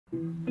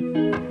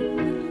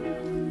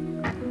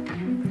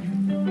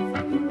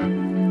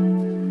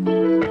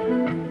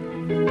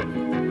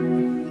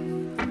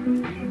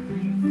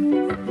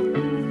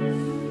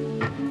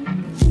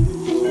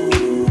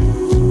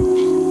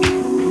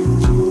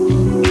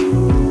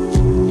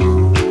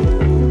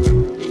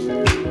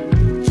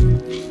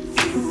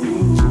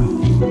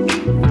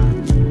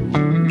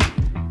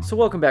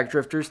welcome back,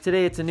 Drifters.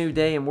 Today it's a new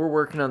day and we're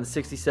working on the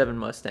 67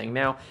 Mustang.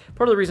 Now,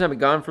 part of the reason I've been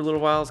gone for a little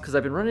while is because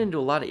I've been running into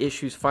a lot of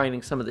issues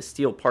finding some of the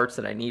steel parts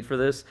that I need for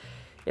this.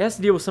 It has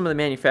to deal with some of the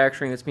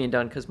manufacturing that's being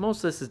done because most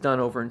of this is done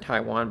over in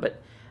Taiwan, but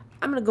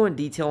I'm going to go in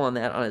detail on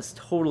that on a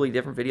totally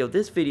different video.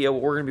 This video,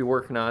 what we're going to be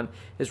working on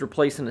is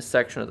replacing a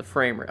section of the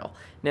frame rail.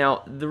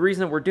 Now, the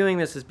reason that we're doing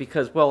this is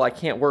because, well, I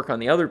can't work on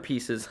the other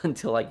pieces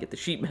until I get the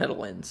sheet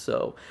metal in.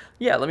 So,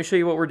 yeah, let me show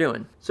you what we're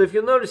doing. So if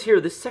you'll notice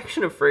here, this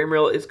section of frame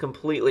rail is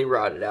completely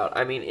rotted out.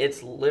 I mean,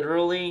 it's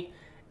literally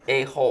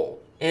a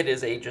hole. It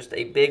is just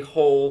a big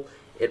hole.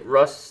 It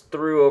rusts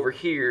through over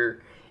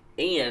here.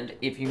 And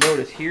if you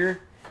notice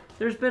here,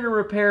 there's been a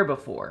repair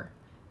before.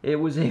 It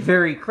was a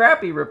very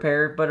crappy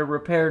repair, but a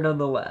repair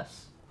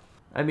nonetheless.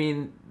 I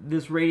mean,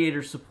 this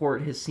radiator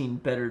support has seen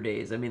better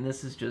days. I mean,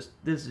 this is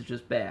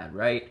just bad,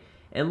 right?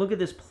 And look at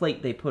this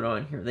plate they put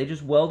on here. They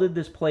just welded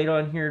this plate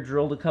on here,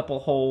 drilled a couple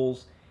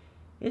holes.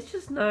 It's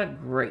just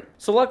not great.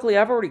 So luckily,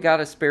 I've already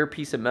got a spare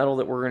piece of metal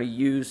that we're going to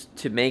use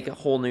to make a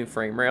whole new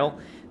frame rail.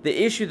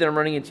 The issue that I'm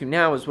running into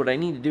now is what I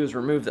need to do is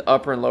remove the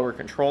upper and lower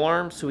control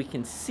arms so we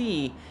can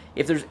see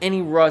if there's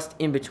any rust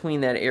in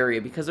between that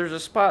area, because there's a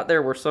spot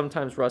there where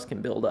sometimes rust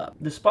can build up.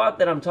 The spot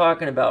that I'm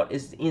talking about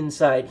is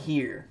inside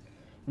here.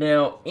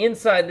 Now,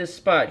 inside this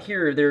spot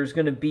here, there's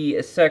going to be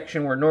a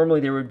section where normally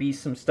there would be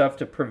some stuff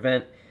to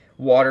prevent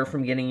water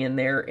from getting in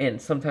there, and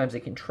sometimes it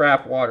can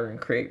trap water and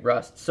create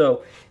rust.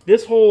 So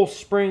this whole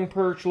spring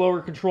perch,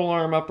 lower control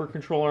arm, upper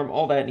control arm,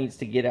 all that needs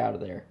to get out of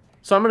there.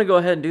 So I'm going to go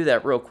ahead and do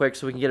that real quick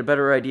so we can get a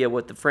better idea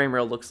what the frame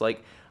rail looks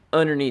like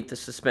underneath the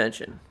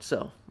suspension.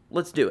 So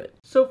let's do it.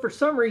 So for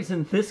some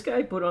reason, this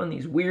guy put on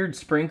these weird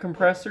spring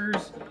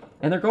compressors,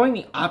 and they're going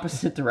the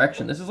opposite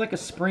direction. This is like a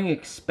spring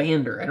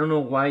expander. I don't know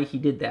why he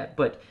did that,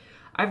 but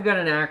I've got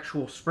an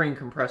actual spring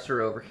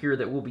compressor over here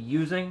that we'll be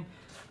using.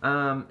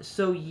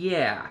 So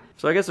yeah.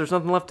 So I guess there's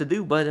nothing left to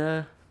do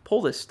but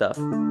pull this stuff.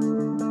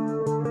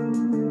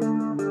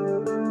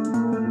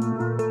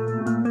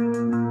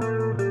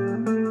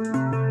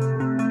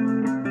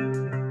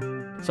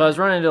 So I was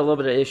running into a little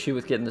bit of issue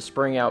with getting the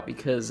spring out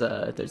because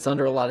it's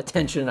under a lot of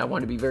tension and I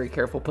want to be very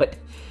careful. But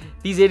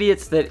these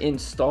idiots that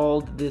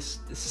installed this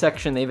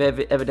section, they've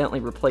evidently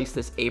replaced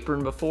this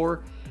apron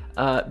before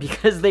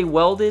because they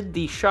welded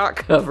the shock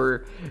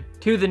cover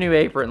to the new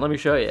apron. Let me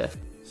show you.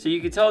 So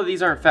you can tell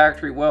these aren't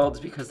factory welds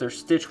because they're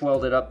stitch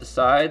welded up the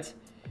sides.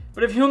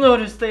 But if you'll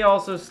notice, they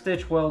also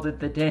stitch welded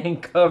the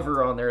dang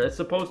cover on there. It's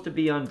supposed to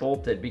be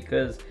unbolted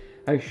because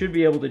I should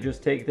be able to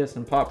just take this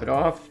and pop it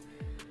off.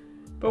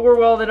 But we're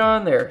welded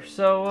on there,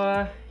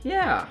 so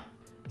yeah.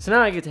 So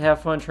now I get to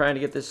have fun trying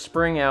to get this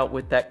spring out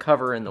with that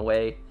cover in the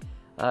way,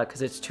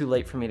 because it's too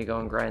late for me to go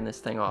and grind this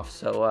thing off.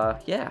 So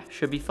yeah,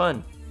 should be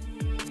fun.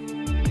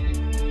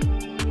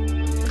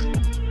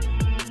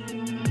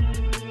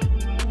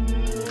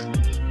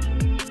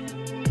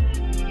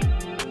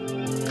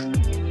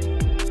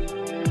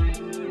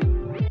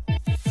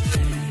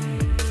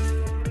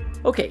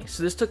 Okay,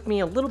 so this took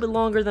me a little bit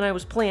longer than I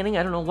was planning.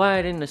 I don't know why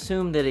I didn't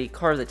assume that a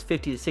car that's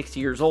 50 to 60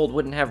 years old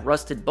wouldn't have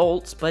rusted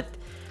bolts, but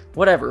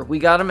whatever, we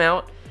got them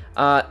out.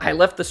 I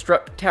left the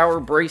strut tower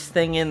brace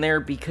thing in there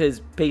because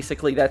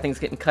basically that thing's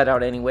getting cut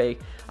out anyway.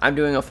 I'm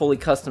doing a fully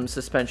custom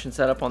suspension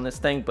setup on this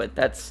thing, but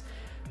that's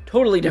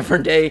totally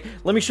different day.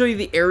 Let me show you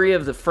the area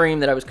of the frame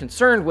that I was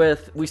concerned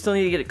with. We still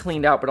need to get it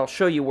cleaned out, but I'll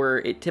show you where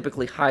it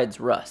typically hides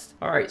rust.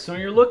 All right, so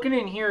when you're looking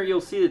in here,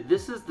 you'll see that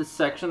this is the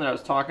section that I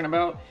was talking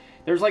about.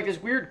 There's like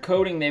this weird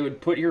coating they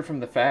would put here from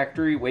the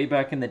factory way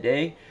back in the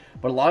day,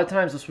 but a lot of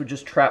times this would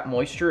just trap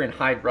moisture and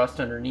hide rust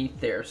underneath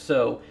there.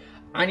 So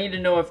I need to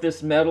know if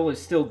this metal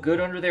is still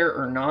good under there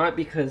or not,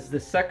 because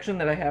the section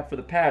that I have for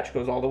the patch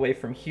goes all the way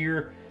from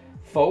here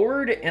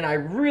forward, and I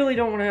really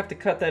don't want to have to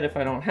cut that if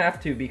I don't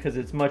have to, because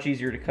it's much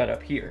easier to cut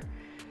up here.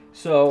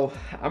 So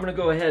I'm going to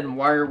go ahead and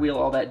wire wheel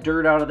all that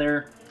dirt out of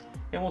there,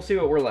 and we'll see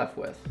what we're left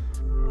with.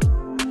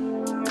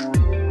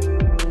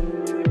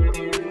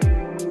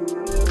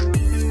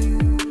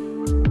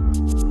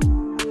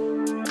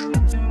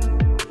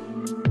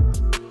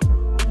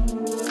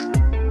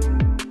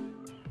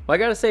 I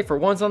gotta say, for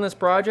once on this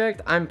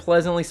project, I'm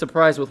pleasantly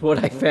surprised with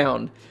what I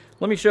found.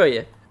 Let me show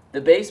you.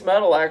 The base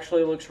metal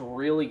actually looks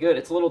really good.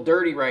 It's a little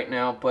dirty right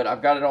now, but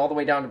I've got it all the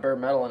way down to bare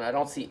metal, and I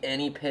don't see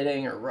any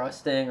pitting or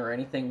rusting or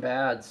anything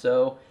bad.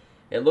 So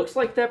it looks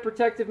like that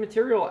protective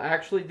material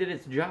actually did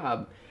its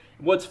job.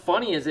 What's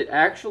funny is it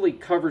actually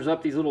covers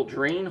up these little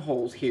drain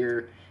holes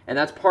here, and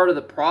that's part of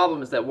the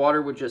problem, is that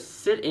water would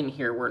just sit in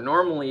here where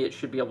normally it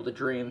should be able to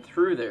drain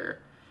through there.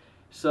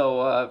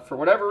 So, for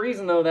whatever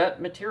reason, though,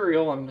 that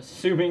material, I'm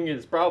assuming,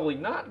 is probably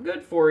not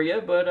good for you,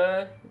 but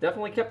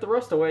definitely kept the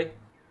rust away.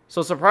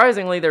 So,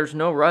 surprisingly, there's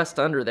no rust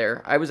under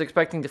there. I was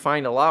expecting to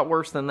find a lot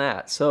worse than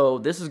that. So,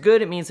 this is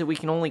good. It means that we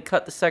can only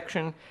cut the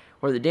section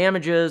where the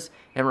damage is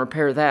and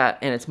repair that,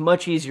 and it's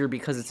much easier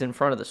because it's in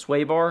front of the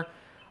sway bar.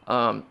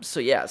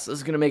 So, yes, this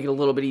is going to make it a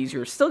little bit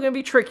easier. It's still going to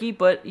be tricky,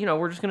 but, you know,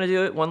 we're just going to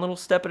do it one little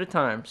step at a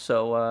time.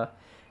 So,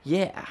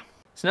 yeah.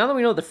 So now that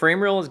we know the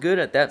frame rail is good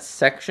at that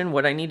section,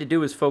 what I need to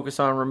do is focus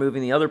on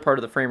removing the other part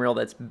of the frame rail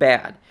that's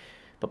bad.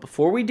 But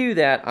before we do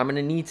that, I'm going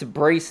to need to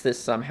brace this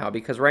somehow,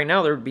 because right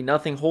now there would be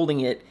nothing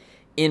holding it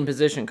in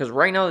position. Because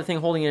right now the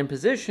thing holding it in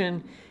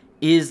position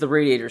is the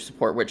radiator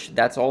support, which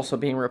that's also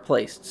being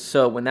replaced.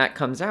 So when that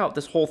comes out,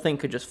 this whole thing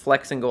could just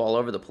flex and go all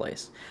over the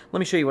place. Let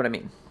me show you what I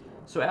mean.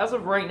 So as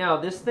of right now,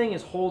 this thing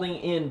is holding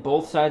in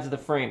both sides of the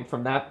frame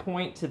from that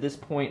point to this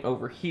point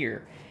over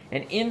here.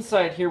 And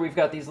inside here, we've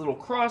got these little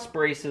cross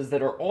braces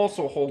that are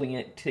also holding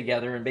it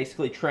together and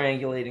basically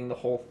triangulating the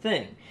whole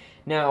thing.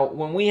 Now,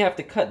 when we have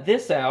to cut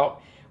this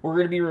out, we're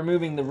going to be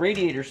removing the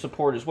radiator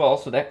support as well,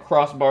 so that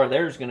crossbar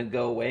there is going to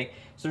go away.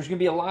 So there's going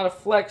to be a lot of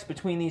flex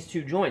between these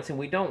two joints, and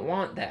we don't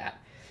want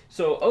that.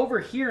 So over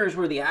here is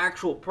where the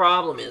actual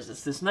problem is.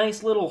 It's this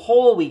nice little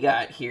hole we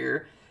got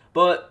here,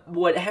 but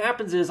what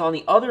happens is on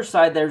the other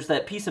side, there's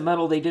that piece of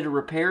metal they did a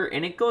repair,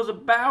 and it goes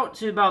about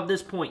to about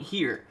this point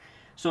here.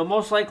 So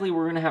most likely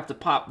we're going to have to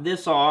pop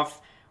this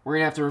off, we're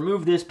going to have to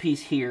remove this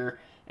piece here,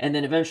 and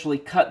then eventually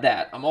cut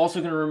that. I'm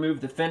also going to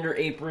remove the fender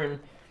apron,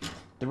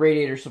 the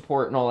radiator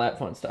support, and all that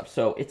fun stuff.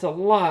 So it's a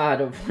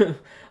lot of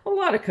a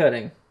lot of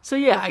cutting. So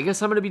yeah, I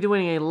guess I'm going to be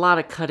doing a lot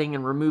of cutting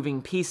and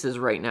removing pieces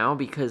right now,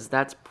 because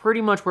that's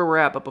pretty much where we're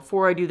at. But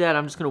before I do that,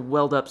 I'm just going to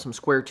weld up some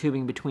square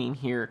tubing between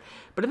here.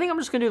 But I think I'm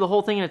just going to do the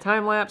whole thing in a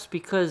time lapse,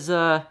 because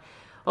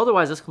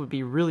otherwise this would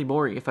be really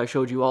boring if I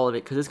showed you all of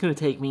it, because it's going to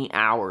take me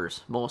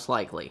hours, most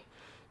likely.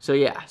 So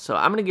yeah, so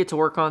I'm going to get to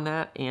work on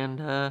that,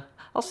 and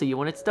I'll see you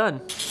when it's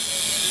done.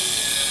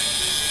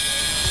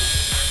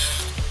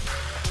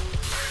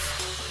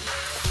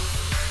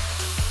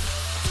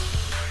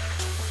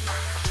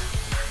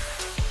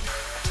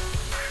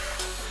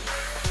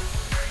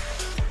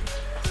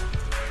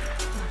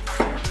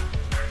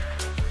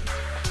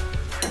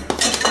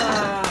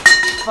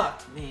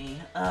 Fuck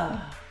me.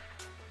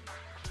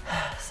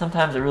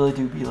 Sometimes it really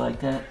do be like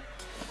that.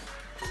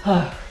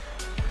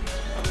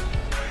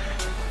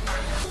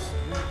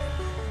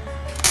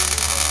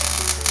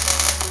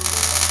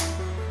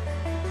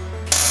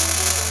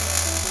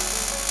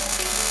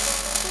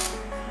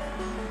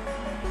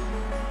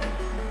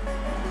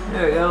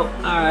 There we go.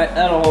 Alright,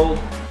 that'll hold.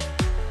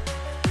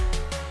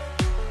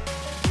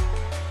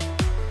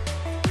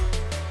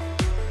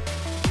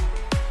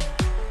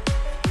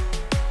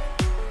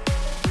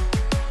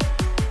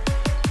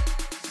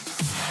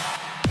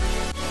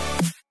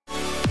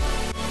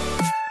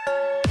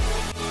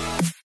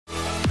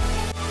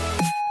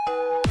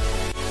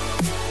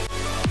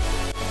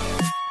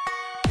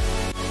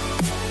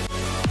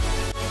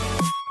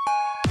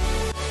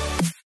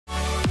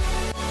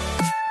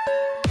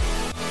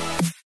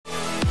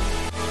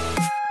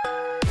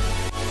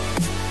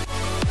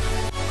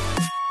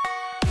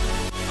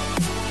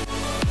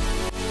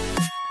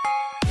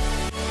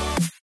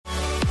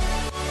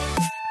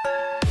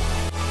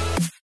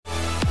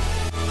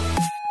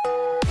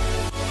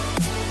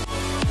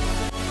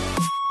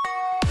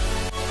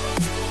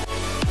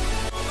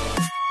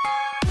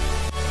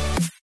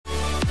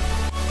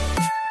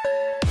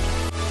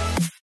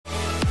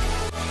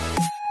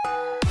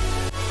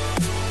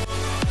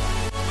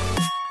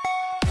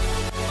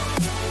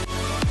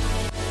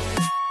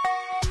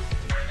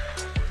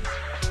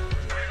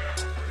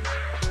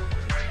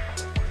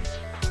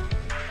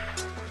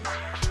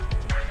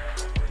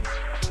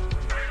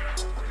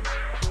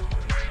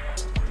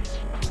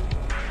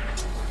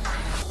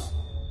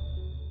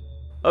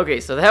 Okay,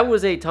 so that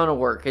was a ton of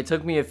work. It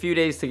took me a few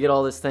days to get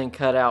all this thing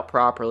cut out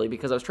properly,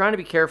 because I was trying to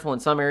be careful in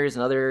some areas,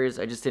 and other areas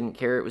I just didn't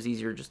care. It was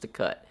easier just to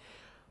cut.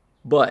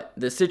 But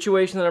the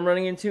situation that I'm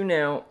running into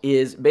now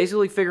is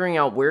basically figuring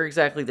out where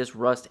exactly this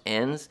rust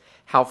ends,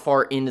 how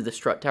far into the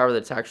strut tower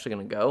that's actually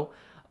going to go,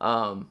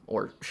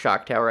 or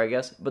shock tower, I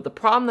guess. But the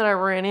problem that I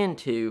ran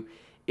into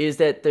is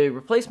that the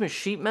replacement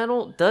sheet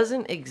metal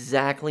doesn't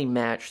exactly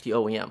match the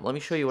OEM. Let me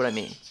show you what I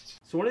mean.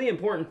 So one of the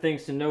important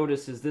things to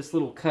notice is this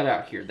little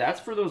cutout here. That's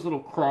for those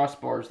little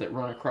crossbars that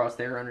run across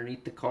there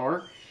underneath the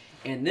car.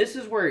 And this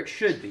is where it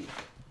should be.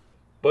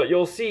 But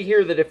you'll see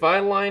here that if I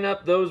line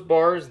up those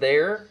bars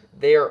there,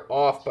 they are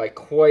off by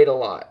quite a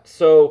lot.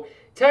 So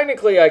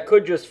technically I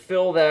could just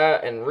fill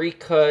that and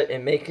recut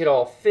and make it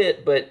all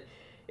fit, but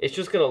it's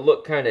just going to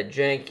look kind of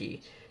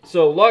janky.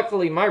 So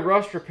luckily my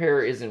rust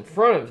repair is in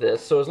front of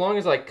this, so as long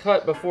as I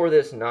cut before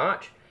this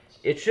notch,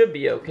 it should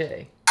be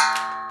okay.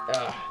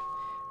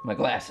 My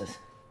glasses.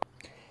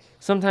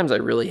 Sometimes I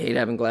really hate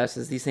having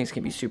glasses. These things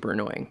can be super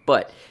annoying.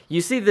 But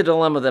you see the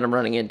dilemma that I'm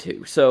running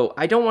into. So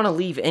I don't want to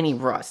leave any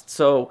rust.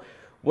 So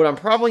what I'm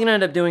probably going to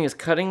end up doing is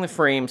cutting the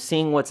frame,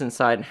 seeing what's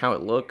inside and how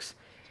it looks,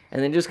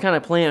 and then just kind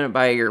of playing it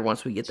by ear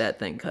once we get that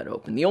thing cut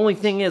open. The only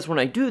thing is, when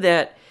I do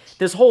that,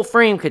 this whole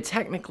frame could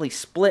technically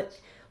split.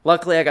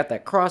 Luckily, I got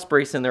that cross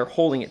brace in there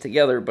holding it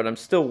together, but I'm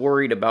still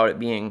worried about it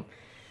being,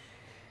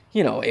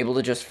 you know, able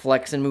to just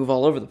flex and move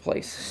all over the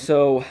place.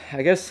 So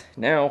I guess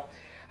now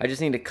I just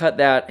need to cut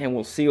that, and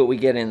we'll see what we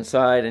get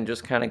inside and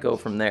just kind of go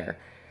from there.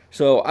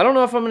 So I don't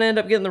know if I'm going to end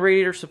up getting the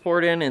radiator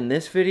support in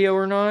this video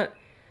or not,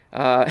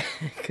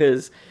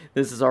 because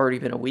this has already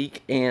been a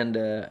week, and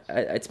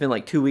it's been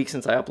like 2 weeks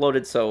since I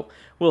uploaded, so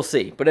we'll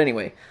see. But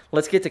anyway,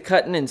 let's get to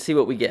cutting and see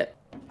what we get.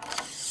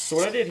 So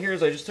what I did here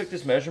is I just took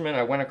this measurement,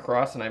 I went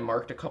across and I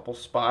marked a couple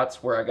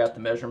spots where I got the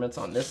measurements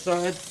on this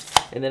side,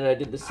 and then I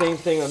did the same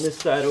thing on this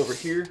side over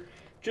here,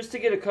 just to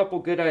get a couple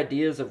good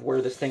ideas of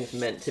where this thing's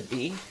meant to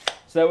be,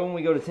 so that when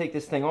we go to take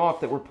this thing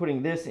off, that we're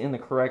putting this in the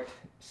correct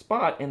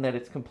spot and that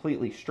it's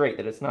completely straight,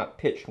 that it's not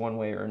pitched one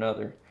way or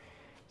another.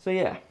 So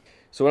yeah.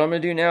 So what I'm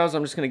going to do now is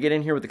I'm just going to get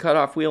in here with the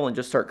cutoff wheel and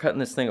just start cutting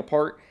this thing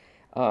apart.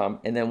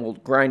 And then we'll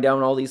grind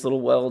down all these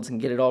little welds and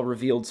get it all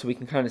revealed so we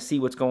can kind of see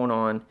what's going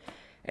on.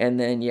 And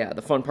then, yeah,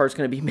 the fun part's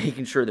going to be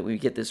making sure that we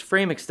get this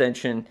frame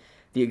extension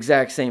the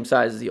exact same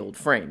size as the old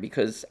frame,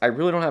 because I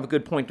really don't have a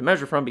good point to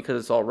measure from because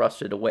it's all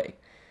rusted away.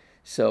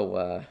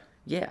 So,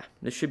 yeah,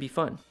 this should be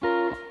fun.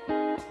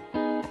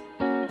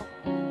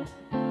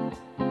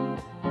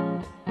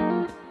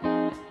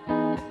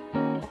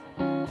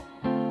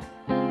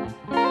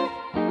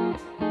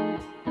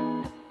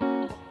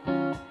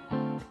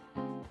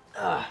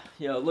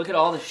 Yo, look at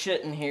all the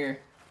shit in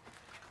here.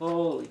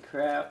 Holy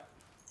crap.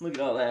 Look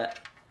at all that.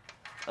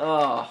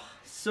 Oh,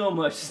 so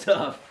much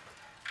stuff.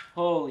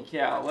 Holy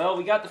cow. Well,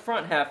 we got the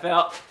front half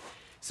out,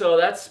 so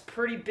that's a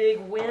pretty big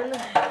win,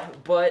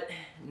 but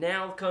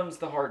now comes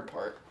the hard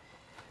part.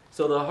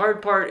 So the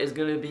hard part is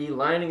going to be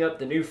lining up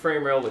the new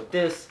frame rail with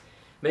this,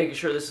 making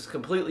sure this is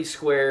completely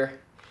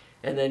square,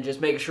 and then just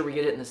making sure we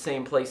get it in the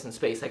same place and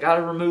space. I got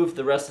to remove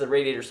the rest of the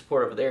radiator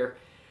support over there,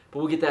 but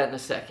we'll get that in a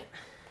second.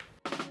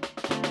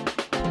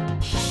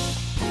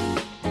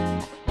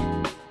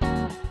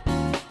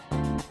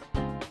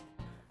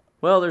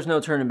 Well, there's no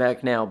turning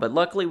back now, but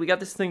luckily we got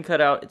this thing cut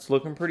out. It's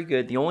looking pretty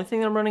good. The only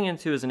thing I'm running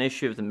into is an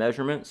issue of the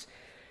measurements.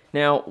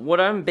 Now, what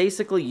I'm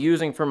basically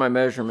using for my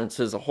measurements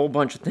is a whole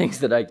bunch of things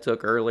that I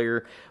took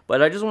earlier,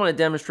 but I just want to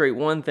demonstrate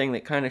one thing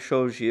that kind of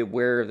shows you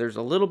where there's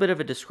a little bit of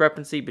a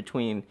discrepancy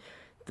between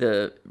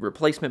the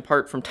replacement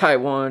part from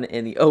Taiwan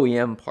and the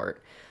OEM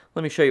part.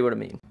 Let me show you what I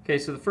mean. Okay,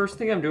 so the first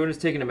thing I'm doing is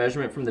taking a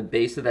measurement from the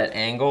base of that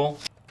angle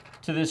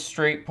to this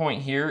straight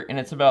point here, and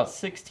it's about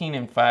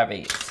 16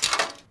 5/8.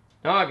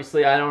 Now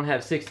obviously I don't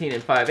have 16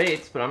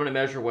 5/8, but I'm going to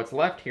measure what's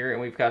left here,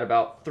 and we've got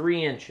about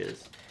 3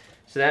 inches.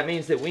 So that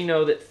means that we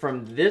know that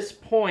from this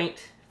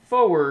point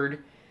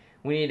forward,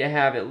 we need to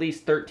have at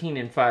least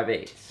 13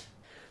 5/8.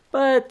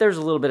 But there's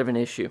a little bit of an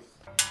issue.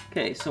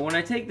 Okay, so when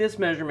I take this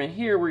measurement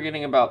here, we're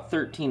getting about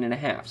 13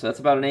 1/2. So that's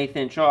about an 1/8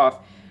 inch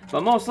off,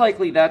 but most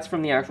likely that's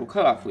from the actual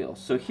cutoff wheel.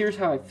 So here's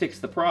how I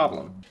fixed the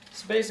problem.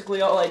 So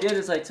basically all I did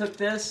is I took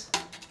this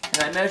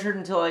and I measured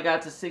until I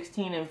got to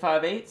 16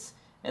 5/8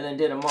 and then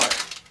did a mark.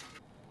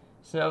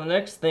 So now the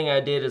next thing I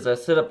did is I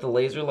set up the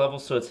laser level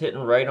so it's hitting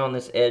right on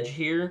this edge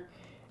here,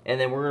 and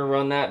then we're going to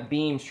run that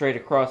beam straight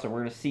across and we're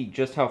going to see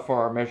just how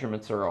far our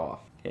measurements are off.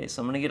 Okay,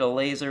 so I'm going to get a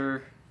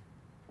laser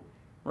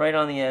right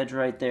on the edge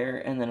right there,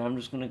 and then I'm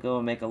just going to go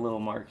and make a little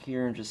mark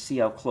here and just see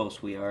how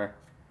close we are.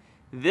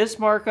 This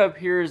mark up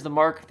here is the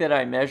mark that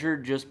I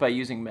measured just by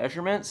using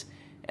measurements,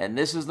 and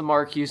this is the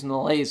mark using the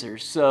laser.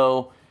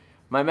 So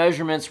my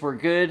measurements were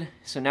good,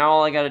 so now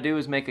all I got to do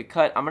is make a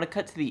cut. I'm going to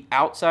cut to the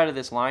outside of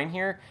this line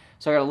here,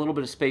 so I got a little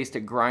bit of space to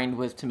grind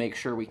with to make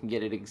sure we can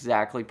get it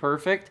exactly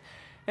perfect,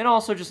 and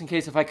also just in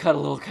case if I cut a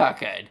little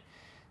cockeyed.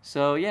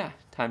 So yeah,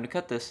 time to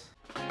cut this.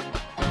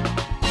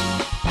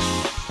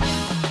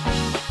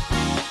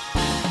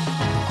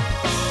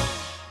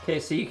 Okay,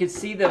 so you can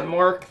see the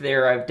mark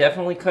there. I've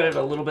definitely cut it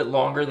a little bit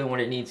longer than what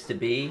it needs to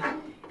be.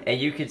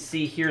 And you can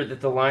see here that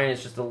the line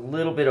is just a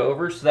little bit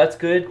over, so that's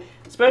good.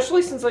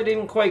 Especially since I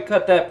didn't quite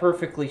cut that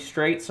perfectly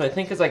straight. So I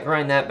think as I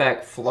grind that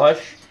back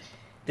flush,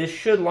 this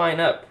should line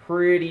up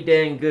pretty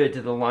dang good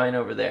to the line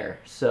over there.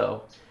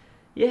 So,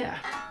 yeah.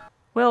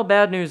 Well,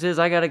 bad news is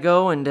I gotta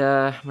go, and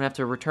I'm gonna have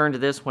to return to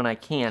this when I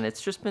can.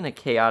 It's just been a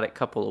chaotic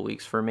couple of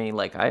weeks for me.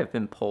 Like, I have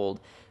been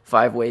pulled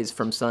 5 ways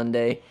from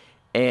Sunday,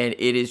 and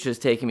it is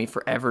just taking me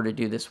forever to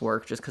do this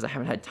work just because I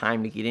haven't had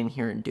time to get in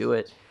here and do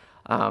it.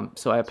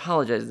 So I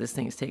apologize this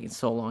thing is taking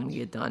so long to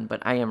get done,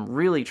 but I am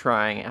really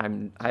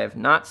trying. I have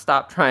not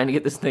stopped trying to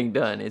get this thing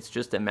done. It's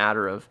just a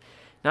matter of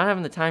not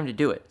having the time to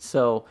do it.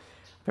 So,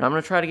 but I'm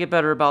going to try to get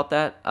better about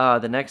that.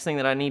 The next thing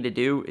that I need to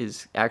do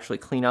is actually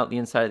clean out the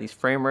inside of these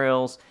frame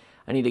rails.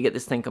 I need to get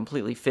this thing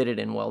completely fitted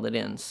and welded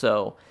in.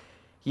 So,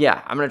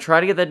 yeah, I'm going to try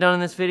to get that done in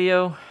this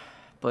video,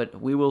 but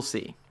we will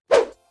see.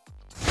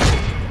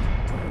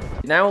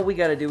 Now what we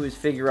got to do is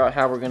figure out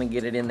how we're going to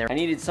get it in there. I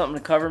needed something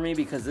to cover me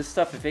because this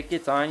stuff, if it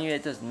gets on you,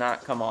 it does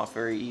not come off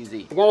very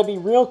easy. I got to be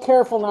real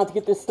careful not to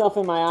get this stuff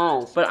in my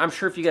eyes. But I'm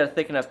sure if you got a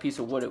thick enough piece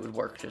of wood, it would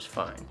work just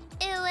fine.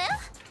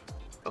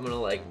 I'm gonna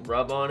like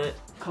rub on it.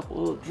 A couple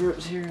little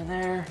drips here and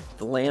there.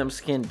 The lamb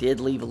skin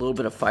did leave a little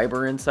bit of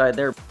fiber inside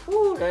there.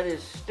 Ooh, that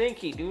is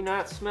stinky. Do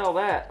not smell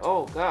that.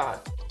 Oh God.